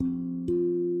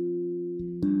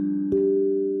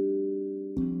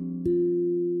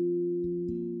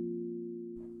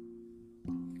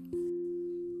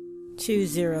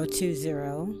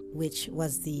2020, which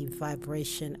was the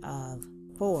vibration of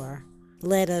 4,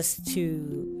 led us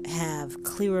to have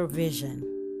clearer vision.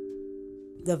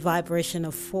 The vibration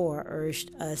of 4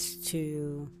 urged us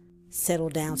to settle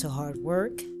down to hard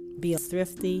work, be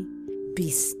thrifty,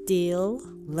 be still,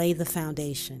 lay the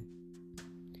foundation.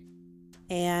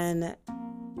 And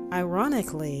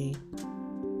ironically,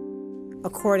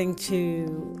 according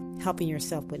to Helping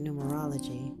Yourself with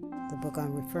Numerology, the book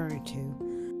I'm referring to,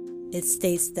 it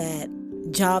states that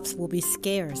jobs will be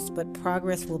scarce, but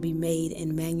progress will be made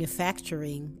in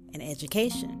manufacturing and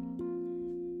education.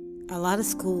 A lot of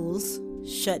schools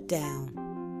shut down,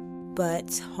 but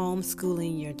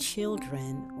homeschooling your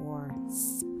children or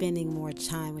spending more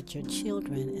time with your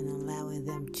children and allowing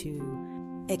them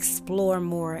to explore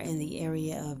more in the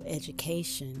area of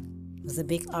education was a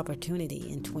big opportunity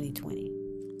in 2020.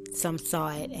 Some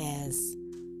saw it as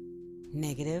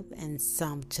negative and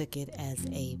some took it as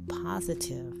a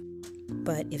positive.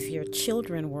 But if your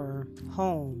children were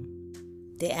home,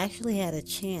 they actually had a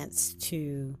chance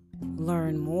to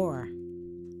learn more.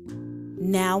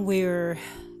 Now we're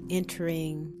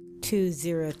entering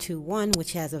 2021,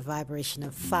 which has a vibration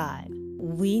of 5.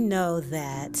 We know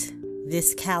that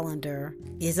this calendar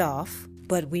is off,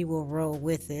 but we will roll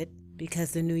with it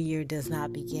because the new year does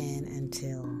not begin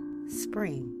until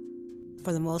spring.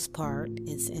 For the most part,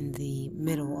 it's in the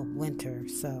middle of winter,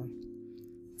 so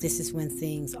this is when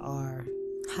things are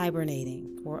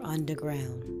hibernating or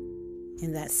underground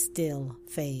in that still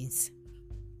phase.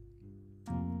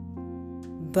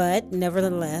 But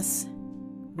nevertheless,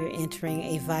 we're entering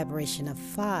a vibration of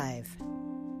 5,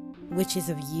 which is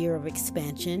a year of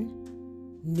expansion,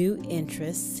 new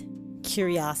interests,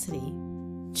 curiosity,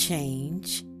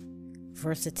 change,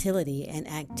 versatility, and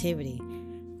activity.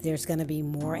 There's going to be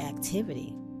more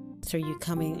activity. So you're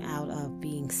coming out of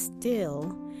being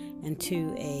still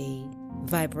into a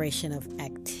vibration of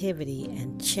activity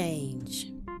and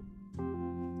change.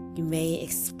 You may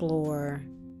explore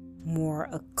more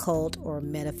occult or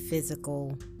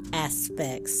metaphysical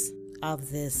aspects of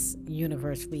this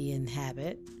universe we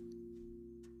inhabit.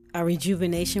 A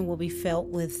rejuvenation will be felt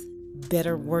with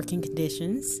better working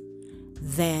conditions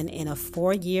than in a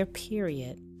 4-year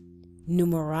period.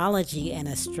 Numerology and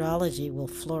astrology will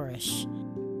flourish.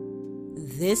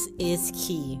 This is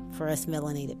key for us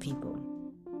melanated people.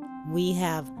 We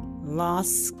have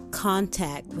lost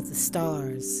contact with the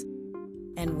stars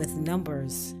and with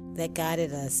numbers that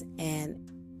guided us, and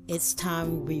it's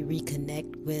time we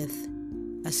reconnect with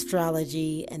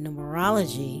astrology and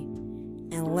numerology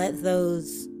and let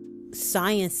those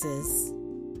sciences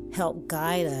help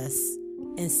guide us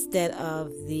instead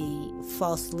of the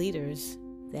false leaders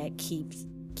that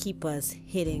keep us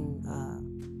hitting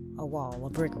a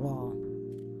brick wall.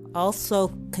 Also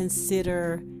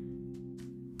consider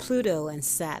Pluto and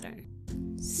Saturn.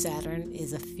 Saturn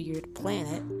is a feared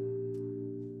planet,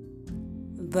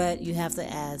 but you have to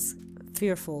ask,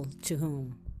 fearful to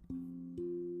whom?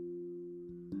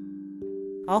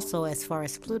 Also, as far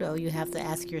as Pluto, you have to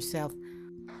ask yourself,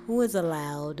 who is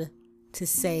allowed to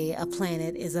say a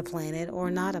planet is a planet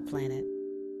or not a planet?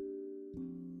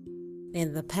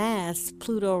 In the past,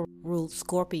 Pluto ruled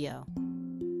Scorpio.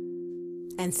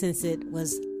 And since it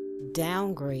was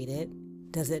downgraded,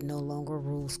 does it no longer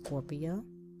rule Scorpio?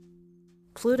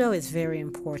 Pluto is very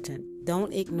important.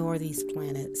 Don't ignore these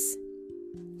planets,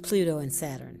 Pluto and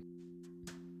Saturn,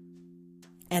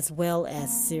 as well as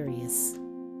Sirius.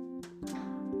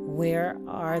 Where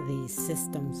are these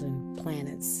systems and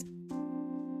planets?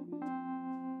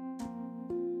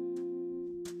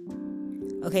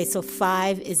 Okay, so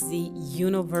 5 is the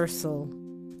universal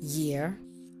year,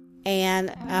 and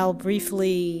I'll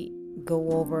briefly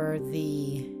go over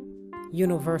the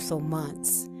universal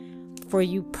months. For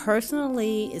you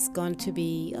personally, it's going to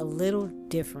be a little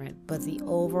different, but the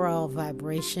overall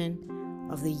vibration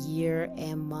of the year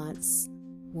and months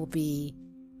will be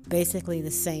basically the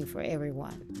same for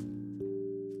everyone.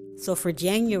 So for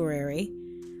January,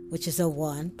 which is a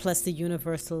 1, plus the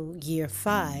universal year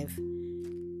 5,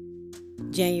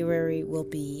 January will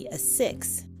be a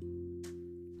 6.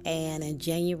 And in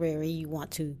January, you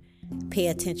want to pay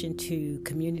attention to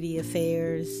community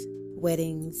affairs,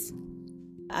 weddings,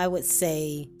 I would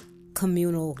say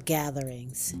communal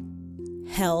gatherings,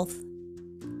 health,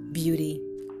 beauty,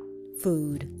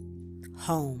 food,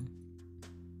 home.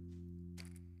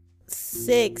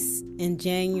 6 in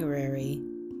January,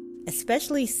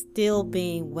 especially still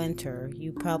being winter,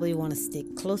 you probably want to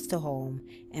stick close to home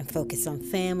and focus on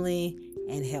family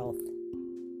and health.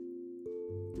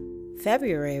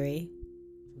 February,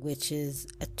 which is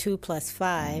a 2 plus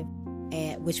 5,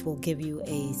 and which will give you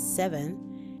a 7.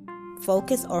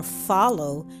 Focus or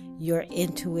follow your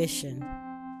intuition.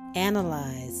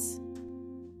 Analyze,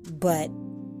 but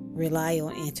rely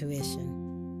on intuition.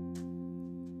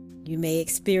 You may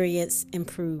experience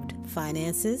improved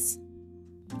finances,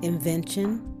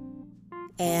 invention,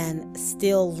 and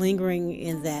still lingering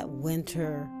in that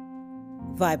winter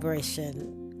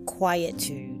vibration,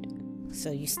 quietude.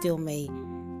 So you still may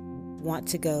want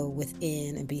to go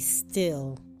within and be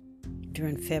still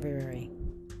during February.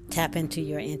 Tap into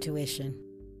your intuition.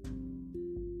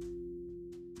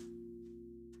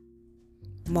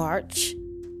 March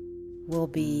will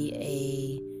be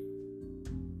a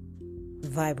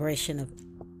vibration of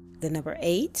the number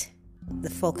 8. The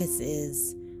focus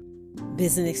is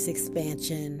business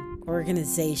expansion,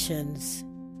 organizations,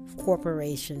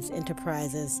 corporations,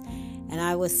 enterprises, and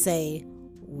I would say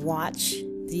watch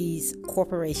these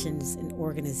corporations and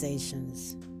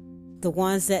organizations. The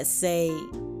ones that say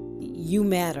you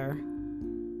matter,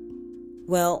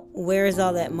 well, where is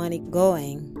all that money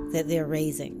going that they're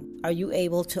raising? Are you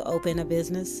able to open a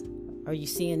business? Are you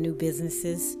seeing new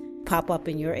businesses pop up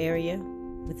in your area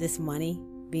with this money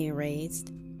being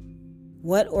raised?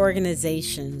 What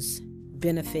organizations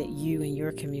benefit you and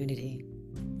your community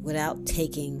without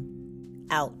taking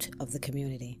out of the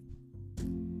community?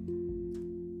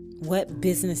 What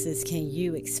businesses can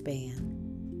you expand?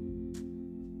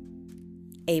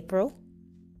 April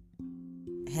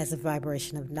has a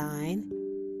vibration of 9,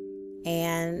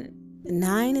 and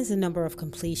 9 is a number of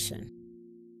completion,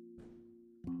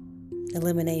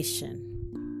 elimination,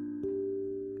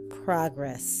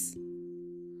 progress,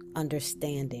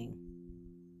 understanding.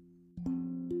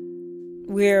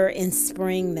 We're in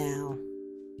spring now.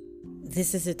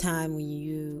 This is a time when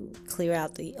you clear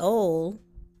out the old,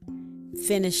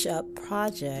 finish up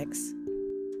projects.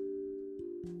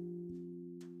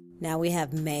 Now we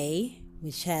have May,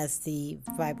 which has the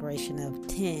vibration of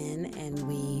 10, and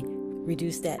we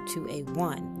reduce that to a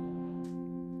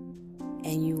 1.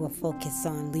 And you will focus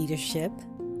on leadership,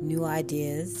 new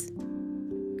ideas,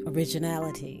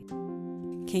 originality.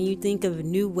 Can you think of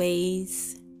new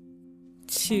ways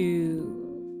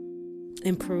to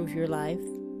improve your life?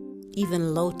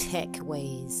 Even low-tech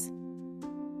ways.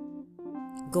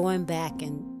 Going back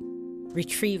and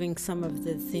retrieving some of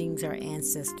the things our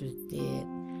ancestors did,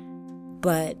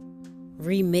 but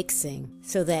remixing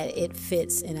so that it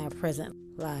fits in our present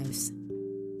lives.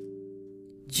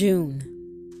 June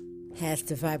has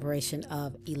the vibration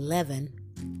of 11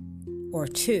 or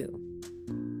 2.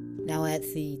 Now at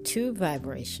the 2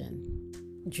 vibration,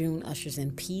 June ushers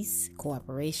in peace,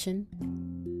 cooperation,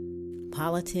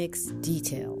 politics,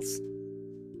 details.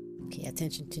 Pay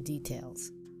attention to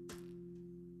details.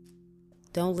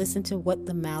 Don't listen to what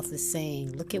the mouth is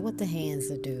saying. Look at what the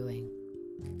hands are doing.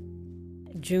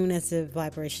 June has a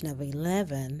vibration of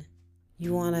 11.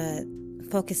 You want to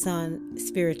focus on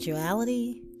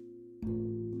spirituality.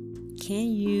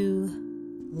 Can you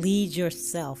lead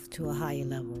yourself to a higher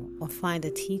level or find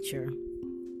a teacher?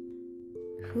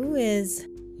 Who is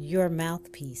your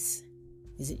mouthpiece?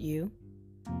 Is it you?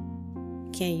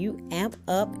 Can you amp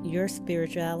up your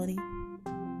spirituality?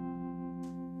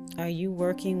 Are you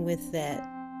working with that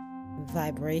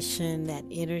vibration, that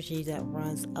energy that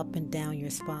runs up and down your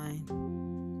spine?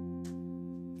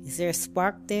 Is there a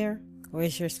spark there, or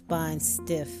is your spine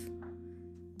stiff?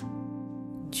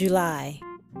 July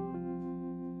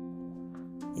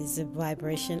is a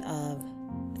vibration of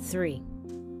 3.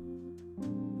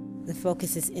 The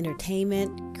focus is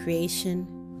entertainment,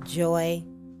 creation, joy,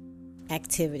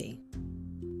 activity.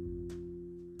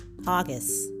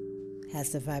 August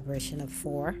has the vibration of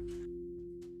 4.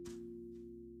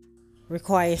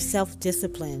 Requires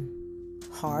self-discipline,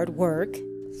 hard work.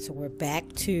 So we're back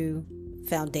to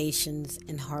foundations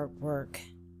and hard work,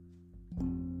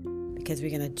 because we're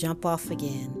going to jump off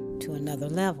again to another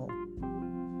level.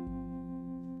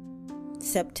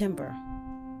 September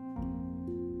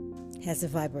has a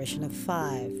vibration of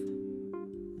 5.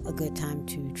 A good time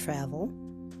to travel.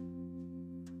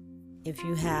 If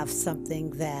you have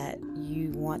something that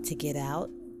you want to get out,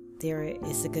 there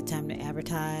is a good time to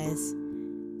advertise,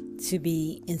 to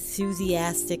be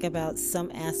enthusiastic about some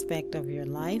aspect of your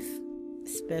life,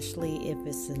 especially if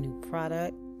it's a new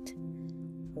product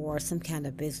or some kind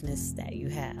of business that you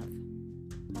have.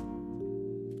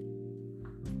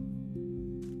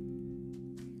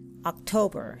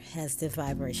 October has the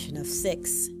vibration of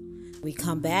 6. We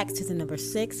come back to the number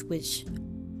 6, which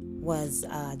was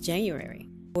January.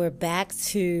 We're back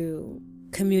to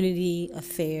community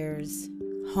affairs,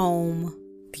 home,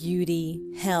 beauty,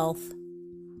 health.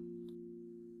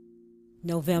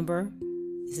 November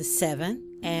is a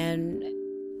 7, and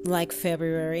like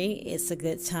February, it's a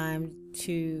good time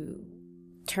to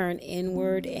turn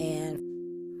inward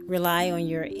and rely on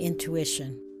your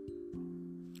intuition.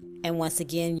 And once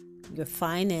again, your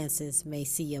finances may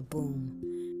see a boom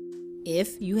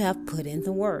if you have put in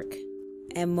the work.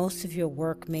 And most of your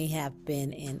work may have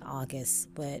been in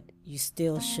August, but you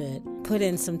still should put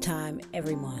in some time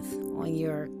every month on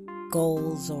your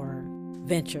goals or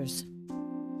ventures.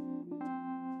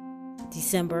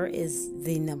 December is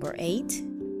the number 8,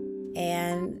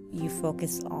 and you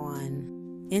focus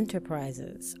on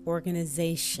enterprises,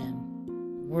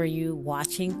 organization. Were you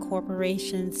watching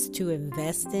corporations to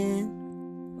invest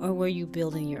in, or were you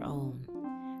building your own?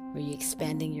 Were you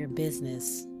expanding your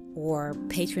business or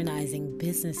patronizing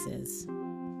businesses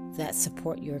that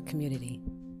support your community?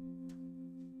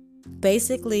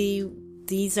 Basically,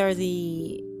 these are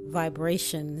the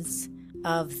vibrations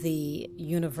of the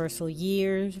universal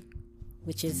year,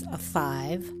 which is a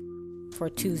 5 for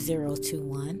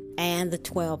 2021, and the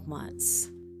 12 months.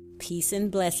 Peace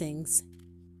and blessings,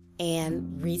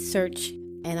 and research.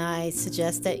 And I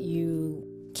suggest that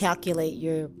you calculate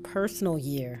your personal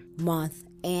year, month,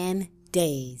 and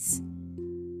days.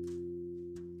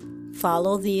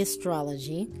 Follow the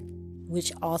astrology,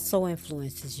 which also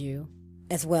influences you,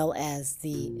 as well as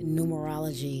the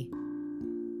numerology.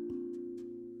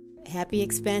 Happy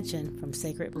expansion from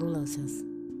Sacred Blue Lotus.